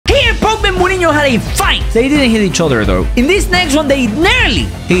Mourinho had a fight. They didn't hit each other though. In this next one, they nearly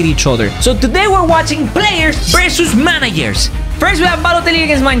hit each other. So today we're watching players versus managers. First, we have Balotelli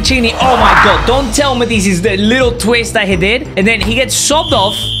against Mancini. Oh my god, don't tell me this is the little twist that he did. And then he gets subbed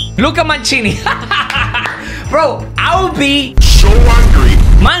off. Look at Mancini. Bro, I would be so angry.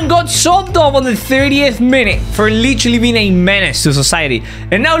 Man got subbed off on the 30th minute for literally being a menace to society.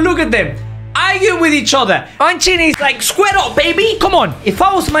 And now look at them. Arguing with each other. Mancini is like, square up, baby. Come on. If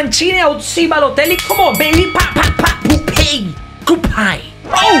I was Mancini, I would see Balotelli. Come on, baby. Pa, pa, pa, poupée. Goodbye.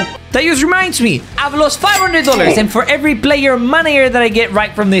 Oh, that just reminds me. I've lost $500. And for every player manager that I get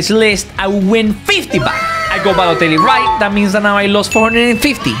right from this list, I will win 50 back. I go Balotelli right. That means that now I lost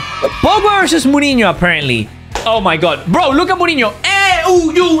 450. Pogba versus Mourinho, apparently. Oh my god. Bro, look at Mourinho.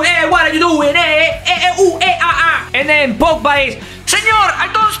 What are you doing? And then Pogba is, Senor, I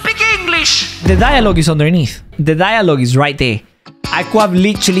don't speak English. The dialogue is underneath. The dialogue is right there. I could have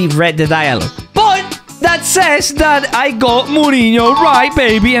literally read the dialogue. But that says that I got Mourinho right,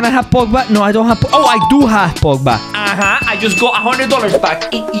 baby. And I have Pogba. No, I don't have Oh, I do have Pogba. I just got $100 back.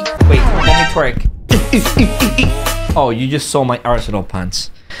 Wait, let me twerk. Oh, you just saw my Arsenal pants.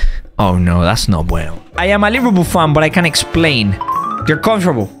 Oh no, that's not bueno. I am a Liverpool fan, but I can explain. You're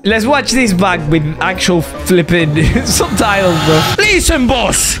comfortable. Let's watch this back with actual flipping subtitles, bro. Listen,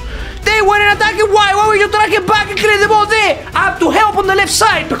 boss. They went and attacking. Why were you tracking back and clear the ball there? I have to help on the left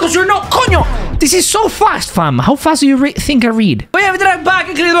side because you're not coño. This is so fast, fam. How fast do you think I read? We have to track back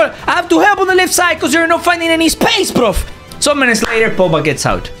and clear the ball. I have to help on the left side because you're not finding any space, bro. Some minutes later, Pogba gets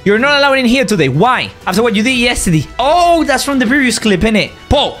out. You're not allowed in here today. Why? After what you did yesterday. Oh, that's from the previous clip, innit?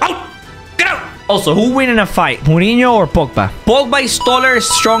 Paul, out! Get out! Also, who win in a fight? Mourinho or Pogba? Pogba is taller,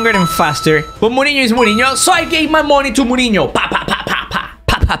 stronger, and faster. But Mourinho is Mourinho, so I gave my money to Mourinho. Pa, pa, pa, pa, pa.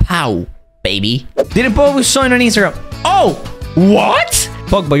 Pa, pa, pow, baby. Didn't Pogba sign on Instagram? Oh! What?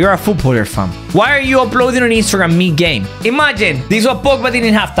 Pogba, you're a footballer, fam. Why are you uploading on Instagram mid-game? Imagine, this is what Pogba did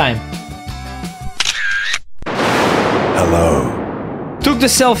in halftime. Hello. Took the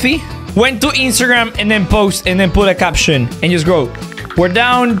selfie, went to Instagram, and then post, and then put a caption, and just go, we're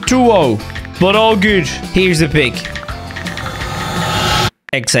down 2-0, but all good. Here's the pic.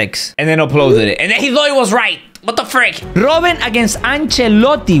 XX. And then uploaded it. And then he thought it was right. What the frick? Robben against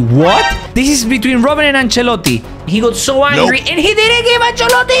Ancelotti. What? This is between Robben and Ancelotti. He got so angry, and he didn't give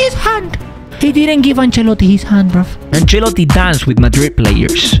Ancelotti his hand. He didn't give Ancelotti his hand, bruv. Ancelotti danced with Madrid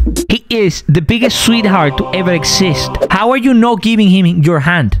players. He is the biggest sweetheart to ever exist. How are you not giving him your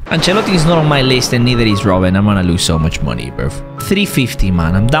hand? Ancelotti is not on my list and neither is Robben. I'm gonna lose so much money, bruv. 350,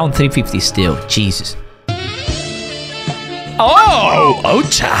 man. I'm down 350 still. Jesus. Oh,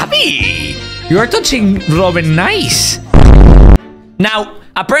 Xavi. You're touching Robben nice. Now,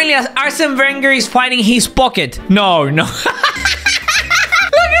 apparently Arsene Wenger is fighting his pocket. No. Look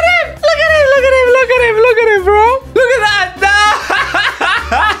at him, bro. Look at that.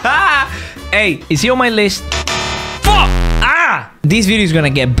 Hey, is he on my list? Fuck! This video is gonna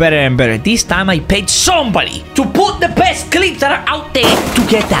get better and better. This time I paid somebody to put the best clips that are out there to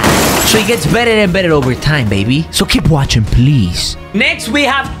get that. So it gets better and better over time, baby. So keep watching, please. Next, we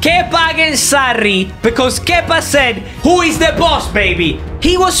have Kepa against Sarri because Kepa said, who is the boss, baby?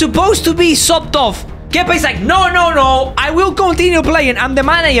 He was supposed to be subbed off. Kepa is like, no, I will continue playing. I'm the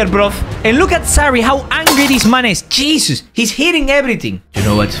manager, bro. And look at Sarri, how angry this man is. Jesus, he's hitting everything. You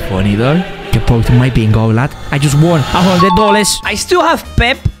know what's funny, though? You're both my bingo, lad. I just won $100. I still have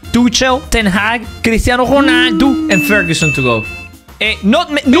Pep, Tuchel, Ten Hag, Cristiano Ronaldo, and Ferguson to go.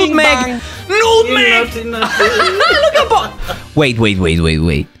 Nutmeg. Nutmeg. Look at Bob. Wait.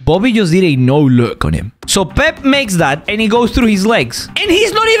 Bobby just did a no look on him. So Pep makes that, and he goes through his legs. And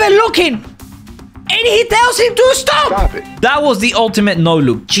he's not even looking. And he tells him to stop it. That was the ultimate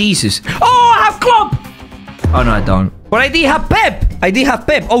no-look. Jesus. Oh, I have Klopp. Oh, no, I don't. But I did have Pep.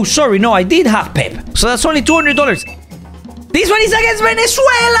 Oh, sorry. No, I did have Pep. So that's only $200. This one is against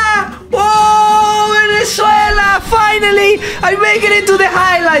Venezuela. Oh, Venezuela. Finally, I make it into the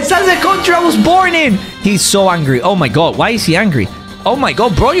highlights. That's the country I was born in. He's so angry. Oh, my God. Why is he angry? Oh, my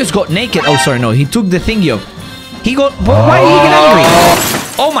God. Bro just got naked. Oh, sorry. No, he took the thingy off. Why did he get angry?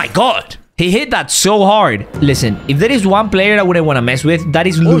 Oh, my God. He hit that so hard. Listen, if there is one player I wouldn't want to mess with, that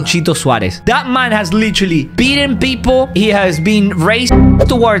is Luchito Suarez. That man has literally beaten people. He has been racist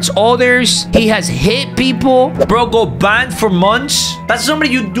towards others. He has hit people. Bro, got banned for months. That's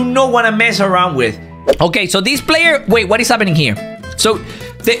somebody you do not want to mess around with. Okay, so this player... Wait, what is happening here? So,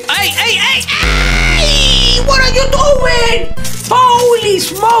 Hey! What are you doing? Holy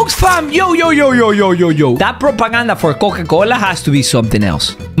smokes, fam. Yo. That propaganda for Coca-Cola has to be something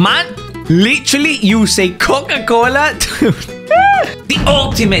else. Man... Literally, you say Coca-Cola to the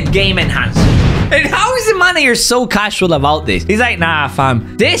ultimate game enhancer. And how is the manager so casual about this? He's like, nah,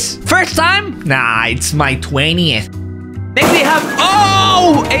 fam. This first time? Nah, it's my 20th. Then we have,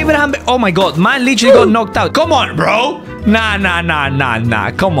 oh, Abraham. Oh my God, man literally got knocked out. Come on, bro.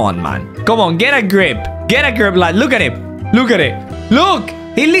 Nah. Come on, man. Come on, get a grip. Get a grip, lad. Look at him. Look at it. Look.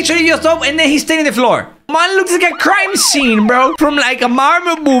 He literally just up and then he's staying on the floor. Man looks like a crime scene, bro. From like a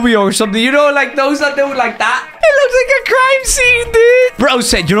Marvel movie or something. You know, like those that do like that. It looks like a crime scene, dude. Bro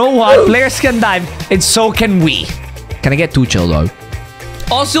said, you know what? Players can dive and so can we. Can I get Tuchel, though?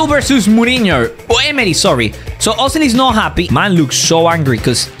 Ozil versus Mourinho. Oh, Emery, sorry. So Ozil is not happy. Man looks so angry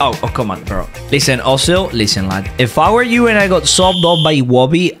because... Oh, come on, bro. Listen, Ozil, listen, lad. If I were you and I got subbed off by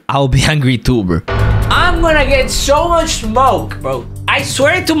Iwobi, I'll be angry too, bro. I'm gonna get so much smoke, bro. I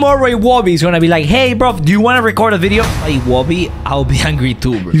swear tomorrow Iwobi is gonna be like, hey, bro, do you want to record a video? Iwobi, I'll be angry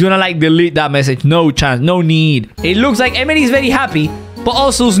too, bro. He's gonna like delete that message. No chance, no need. It looks like Emery is very happy, but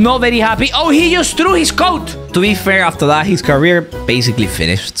Ozil's not very happy. Oh, he just threw his coat. To be fair, after that, his career basically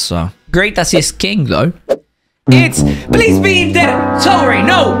finished, so... Great assist king, though. It's... Please be there. Sorry,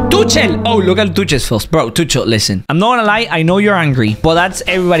 no. Tuchel. Oh, look at Tuchel's face. Bro, Tuchel, listen. I'm not gonna lie, I know you're angry, but that's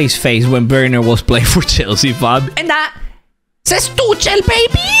everybody's face when Werner was playing for Chelsea, fam. And that says Tuchel,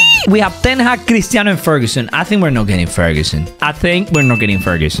 baby. We have Ten Hag, Cristiano, and Ferguson. I think we're not getting Ferguson.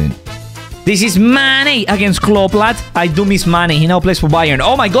 This is Mane against Klopp, lad. I do miss Mane. He now plays for Bayern.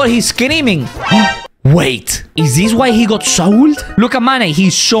 Oh my God, he's screaming. Wait, is this why he got sold? Look at Mane.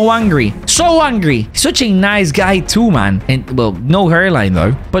 He's so angry. So angry. Such a nice guy too, man. And, well, no hairline,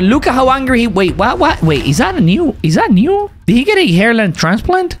 though. But look at how angry he... Wait, what? Wait, is that new? Did he get a hairline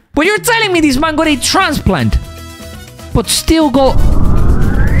transplant? But you're telling me this man got a transplant, but still got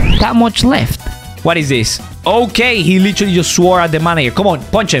that much left. What is this? Okay, he literally just swore at the manager. Come on,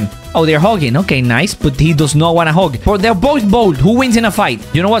 punch him. Oh, they're hugging. Okay, nice. But he does not want to hug. But they're both bold. Who wins in a fight?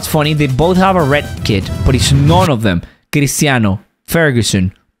 You know what's funny? They both have a red kid, but it's none of them. Cristiano,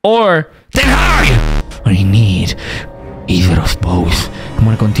 Ferguson, or Ten Hag. I need either of both. I'm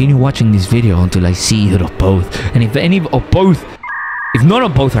going to continue watching this video until I see either of both. And if any of both, if none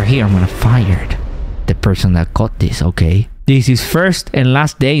of both are here, I'm going to fire the person that caught this, okay? This is first and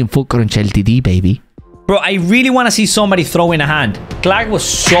last day in Full Crunch LTD, baby. Bro, I really want to see somebody throw in a hand. Clark was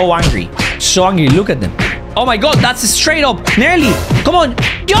so angry. So angry. Look at them. Oh my God, that's a straight up. Nearly. Come on.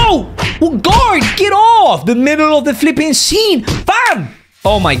 Yo! Guard, get off the middle of the flipping scene. Bam!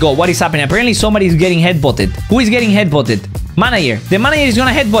 Oh my God, what is happening? Apparently somebody is getting headbutted. Who is getting headbutted? Manager. The manager is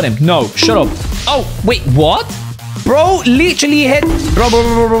gonna headbutt him. No, shut up. Oh, wait, what? Bro, literally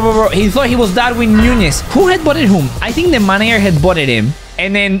Bro. He thought he was Darwin Núñez. Who headbutted whom? I think the manager headbutted him.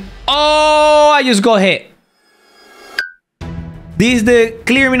 And then... Oh, I just got hit. This is the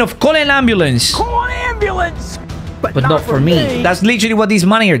clearing of call an ambulance. Call an ambulance! But not for me. That's literally what this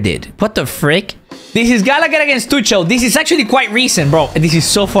manager did. What the frick? This is Gallagher against Tuchel. This is actually quite recent, bro. And this is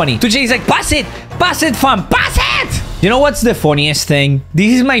so funny. Tuchel is like, pass it, fam, pass it! You know what's the funniest thing?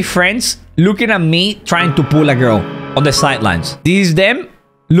 This is my friends looking at me trying to pull a girl on the sidelines. This is them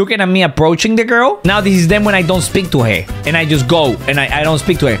looking at me approaching the girl. Now this is them when I don't speak to her. And I just go and I don't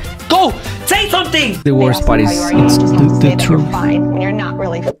speak to her. Go! Say something! The worst part is it's the truth. Fine when you're not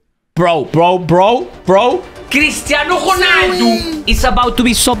really... Bro. Cristiano Ronaldo is about to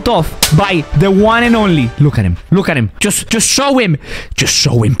be subbed off by the one and only. Look at him. Just show him. Just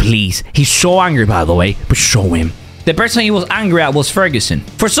show him, please. He's so angry, by the way. But show him. The person he was angry at was Ferguson.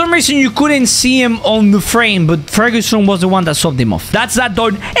 For some reason, you couldn't see him on the frame, but Ferguson was the one that subbed him off. That's that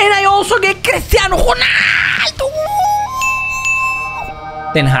done. And I also get Cristiano Ronaldo.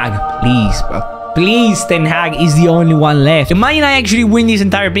 Ten Hag, please, bro. Please, Ten Hag is the only one left. Imagine I actually win this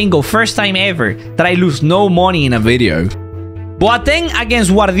entire bingo. First time ever that I lose no money in a video. Boateng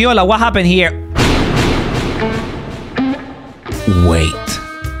against Guardiola. What happened here? Wait.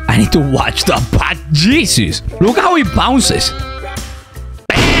 I need to watch the back. Jesus. Look how he bounces.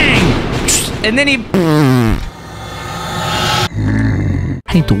 Bang! And then he...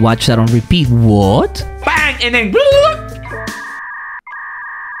 I need to watch that on repeat. What? Bang! And then...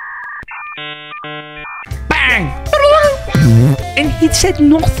 Bang! And he said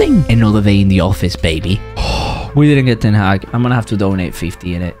nothing. Another day in the office, baby. We didn't get Ten Hag. I'm gonna have to donate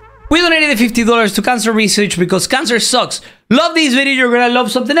 50 in it. We donated the $50 to cancer research because cancer sucks. Love this video, you're gonna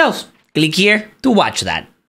love something else. Click here to watch that.